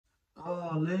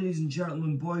Oh, ladies and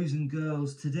gentlemen, boys and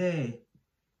girls, today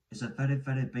is a very,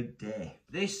 very big day.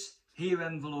 This here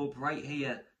envelope right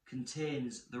here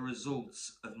contains the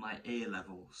results of my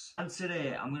A-levels. And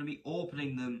today I'm going to be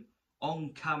opening them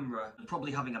on camera and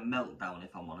probably having a meltdown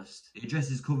if I'm honest. The address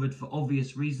is covered for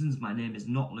obvious reasons. My name is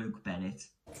not Luke Bennett.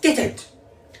 Get out!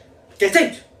 Get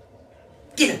out!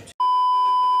 Get out!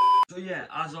 So yeah,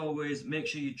 as always, make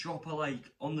sure you drop a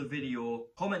like on the video.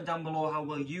 Comment down below how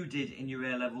well you did in your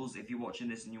A-levels if you're watching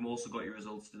this and you also got your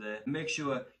results today. Make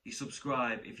sure you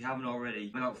subscribe if you haven't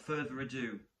already. Without further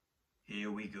ado,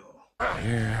 here we go.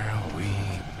 Here we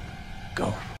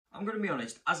go. I'm going to be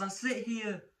honest, as I sit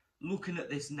here looking at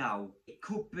this now, it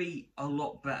could be a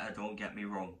lot better, don't get me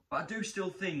wrong. But I do still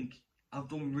think I've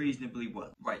done reasonably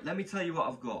well. Right, let me tell you what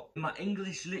I've got. In my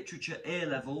English Literature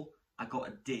A-level, I got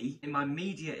a D. In my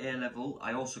Media A-level,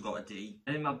 I also got a D.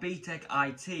 And in my BTEC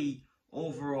IT,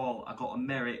 overall, I got a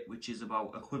merit, which is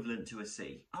about equivalent to a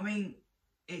C. I mean,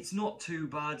 it's not too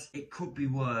bad. It could be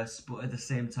worse, but at the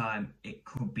same time, it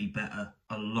could be better.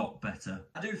 A lot better.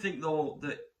 I do think, though,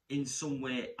 that in some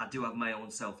way, I do have my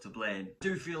own self to blame. I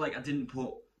do feel like I didn't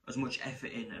put as much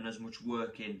effort in and as much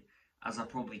work in as I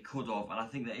probably could have. And I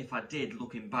think that if I did,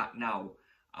 looking back now,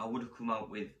 I would have come out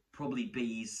with probably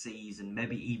B's, C's and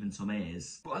maybe even some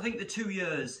A's. But I think the 2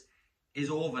 years is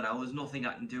over now. There's nothing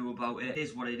I can do about it. It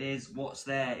is what it is. What's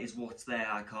there is what's there.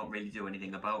 I can't really do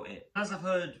anything about it. As I've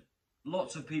heard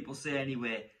lots of people say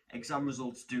anyway, exam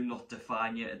results do not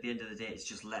define you. At the end of the day, it's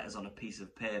just letters on a piece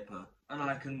of paper. And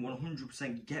I can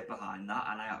 100% get behind that,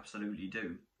 and I absolutely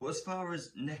do. But as far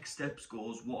as next steps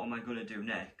goes, what am I going to do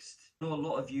next? I know a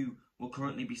lot of you will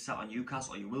currently be sat on UCAS,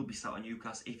 or you will be sat on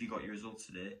UCAS if you got your results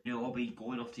today. You'll all be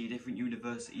going off to your different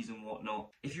universities and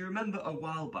whatnot. If you remember a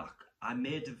while back, I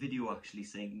made a video actually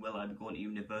saying, will I be going to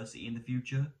university in the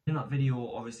future? In that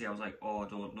video, obviously I was like, oh, I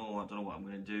don't know what I'm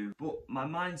going to do. But my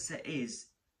mindset is,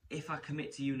 if I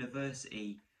commit to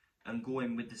university and go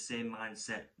in with the same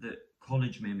mindset that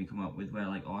college made me come up with, where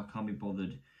like, oh, I can't be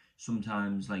bothered,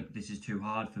 sometimes like this is too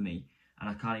hard for me and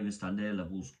I can't even stand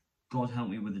A-levels, God help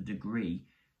me with a degree,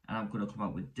 and I'm going to come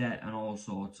out with debt and all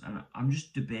sorts, and I'm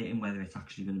just debating whether it's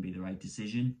actually going to be the right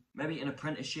decision. Maybe an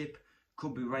apprenticeship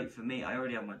could be right for me. I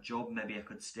already have my job, maybe I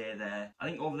could stay there. I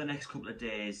think over the next couple of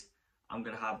days I'm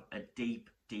going to have a deep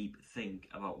think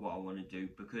about what I want to do,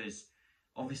 because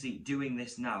obviously doing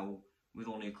this now with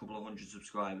only a couple of hundred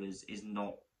subscribers is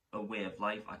not a way of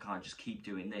life. I can't just keep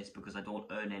doing this because I don't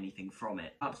earn anything from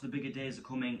it. Perhaps the bigger days are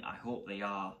coming, I hope they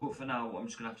are. But for now, I'm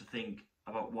just going to have to think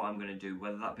about what I'm going to do,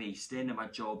 whether that be staying at my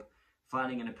job,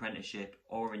 finding an apprenticeship,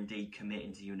 or indeed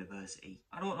committing to university.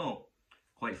 I don't know,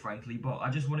 quite frankly, but I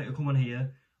just wanted to come on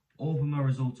here, open my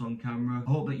results on camera. I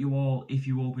hope that you all, if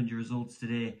you opened your results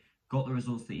today, got the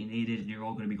results that you needed, and you're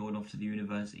all going to be going off to the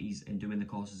universities and doing the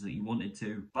courses that you wanted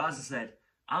to. But as I said,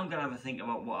 I'm going to have a think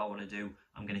about what I want to do.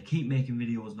 I'm going to keep making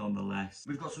videos nonetheless.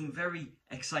 We've got some very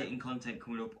exciting content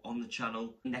coming up on the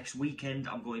channel. Next weekend,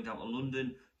 I'm going down to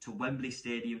London to Wembley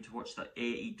Stadium to watch the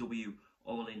AEW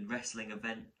All-In Wrestling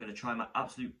event. I'm going to try my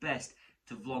absolute best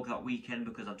to vlog that weekend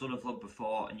because I've done a vlog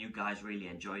before and you guys really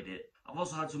enjoyed it. I've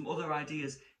also had some other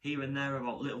ideas here and there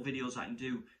about little videos I can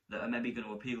do that are maybe going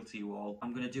to appeal to you all.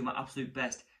 I'm going to do my absolute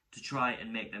best to try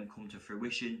and make them come to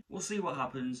fruition. We'll see what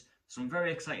happens. Some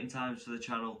very exciting times for the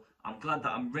channel. I'm glad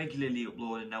that I'm regularly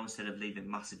uploading now instead of leaving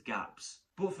massive gaps.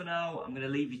 But for now, I'm going to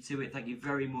leave you to it. Thank you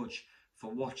very much for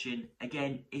watching.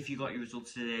 Again, if you got your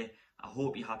results today, I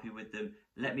hope you're happy with them.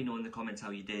 Let me know in the comments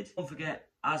how you did. Don't forget,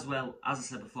 as well, as I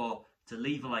said before, to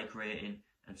leave a like rating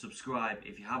and subscribe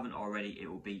if you haven't already. It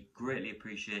will be greatly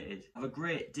appreciated. Have a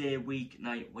great day, week,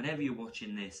 night, whenever you're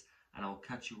watching this, and I'll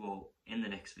catch you all in the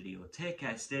next video. Take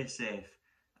care, stay safe,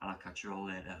 and I'll catch you all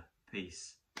later.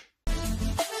 Peace.